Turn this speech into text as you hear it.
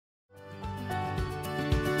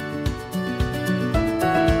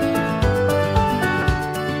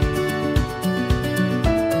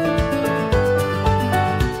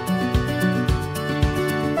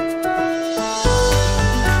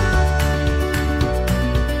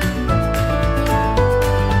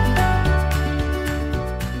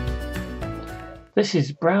This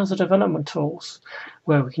is Browser Development Tools,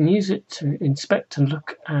 where we can use it to inspect and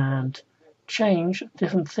look and change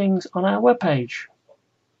different things on our web page.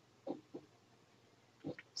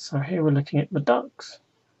 So here we're looking at the ducks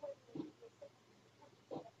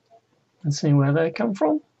and seeing where they come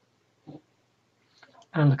from,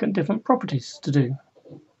 and look at different properties to do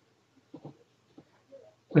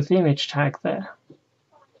with the image tag there.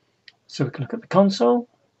 So we can look at the console,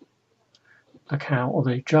 look how all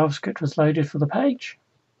the JavaScript was loaded for the page,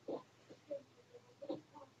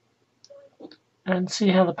 and see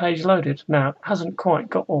how the page loaded. Now it hasn't quite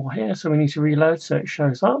got all here, so we need to reload so it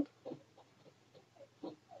shows up.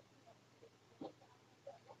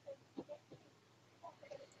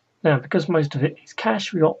 Now because most of it is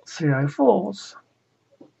cache, we got 304s.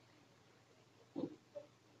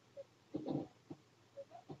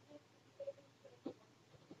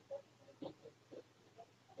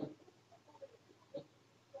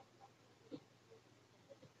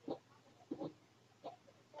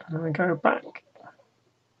 And then we go back.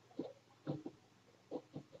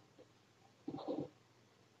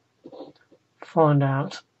 Find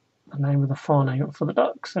out the name of the file name for the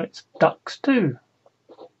ducks, and it's ducks2.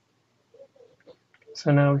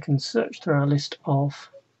 So now we can search through our list of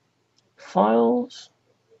files.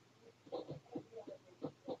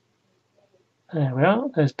 There we are,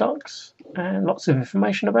 there's ducks, and lots of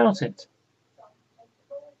information about it.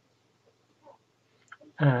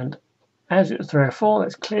 And as it's 304,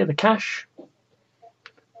 let's clear the cache,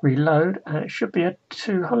 reload, and it should be a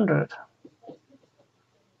 200.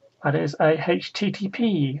 That is a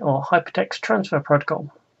HTTP, or Hypertext Transfer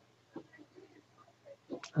Protocol.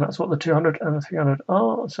 And that's what the 200 and the 300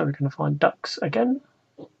 are, so we can find ducks again.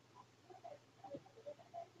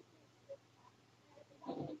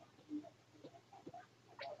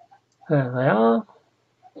 There they are.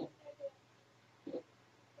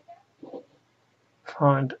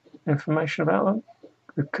 Find information about them,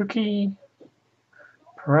 the cookie,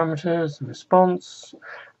 parameters, the response,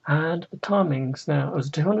 and the timings. Now it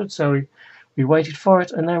was 200, so we waited for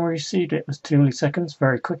it, and then we received it as 2 milliseconds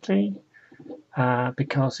very quickly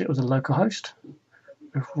because it was a local host.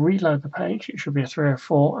 If we reload the page, it should be a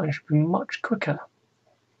 304, and it should be much quicker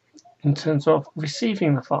in terms of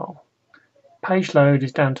receiving the file. Page load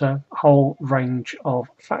is down to a whole range of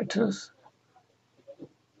factors,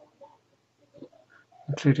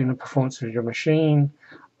 including the performance of your machine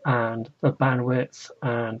and the bandwidth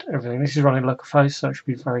and everything. This is running localhost, so it should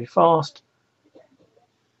be very fast.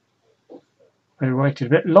 We waited a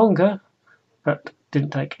bit longer, but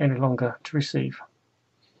didn't take any longer to receive.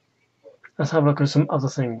 Let's have a look at some other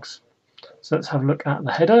things. So let's have a look at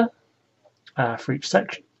the header for each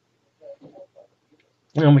section,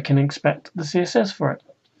 and we can inspect the CSS for it.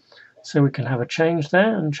 So we can have a change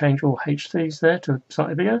there and change all H3s there to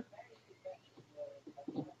slightly bigger.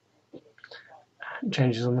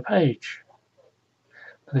 Changes on the page.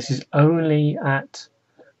 This is only at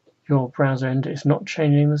your browser end, it's not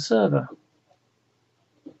changing the server.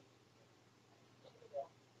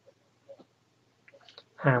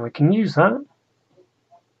 And we can use that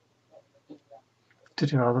to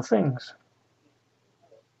do other things.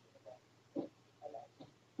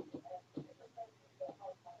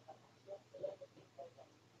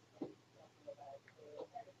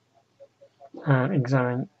 And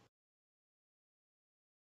examine,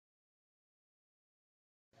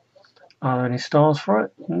 are there any stars for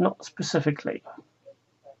it? Not specifically.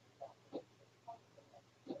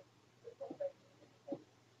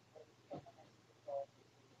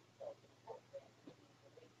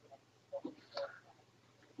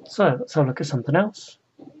 So let's have a look at something else.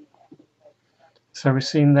 So we've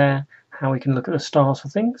seen there how we can look at the stars for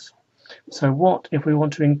things. So what if we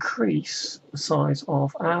want to increase the size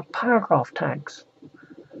of our paragraph tags?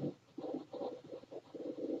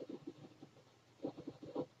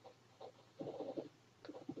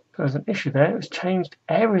 There's an issue there, it's changed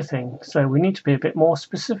everything, so we need to be a bit more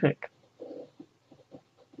specific.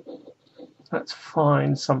 Let's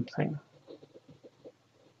find something.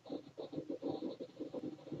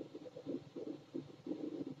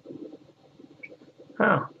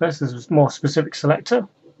 This is a more specific selector,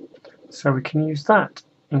 so we can use that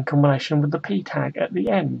in combination with the p tag at the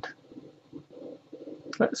end.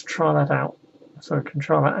 Let's try that out. So we can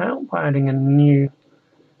try that out by adding a new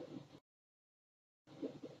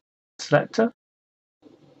selector.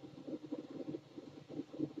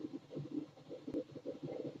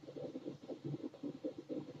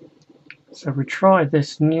 So if we try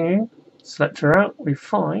this new selector out, we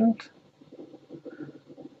find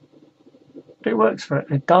it works for it.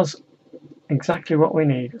 It does exactly what we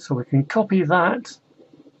need. So we can copy that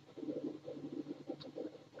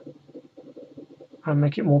and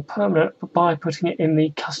make it more permanent by putting it in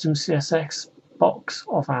the custom CSS box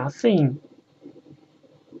of our theme.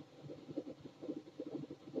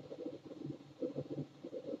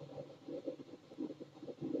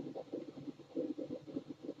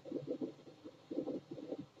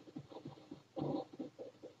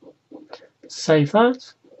 Save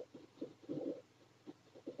that.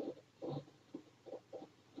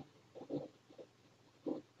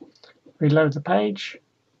 Reload the page.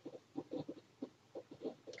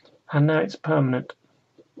 And now it's permanent.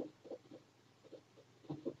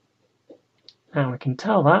 Now we can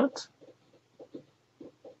tell that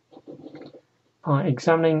by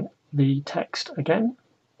examining the text again.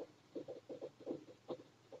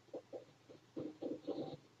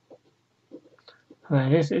 There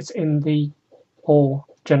it is, it's in the all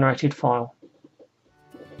generated file.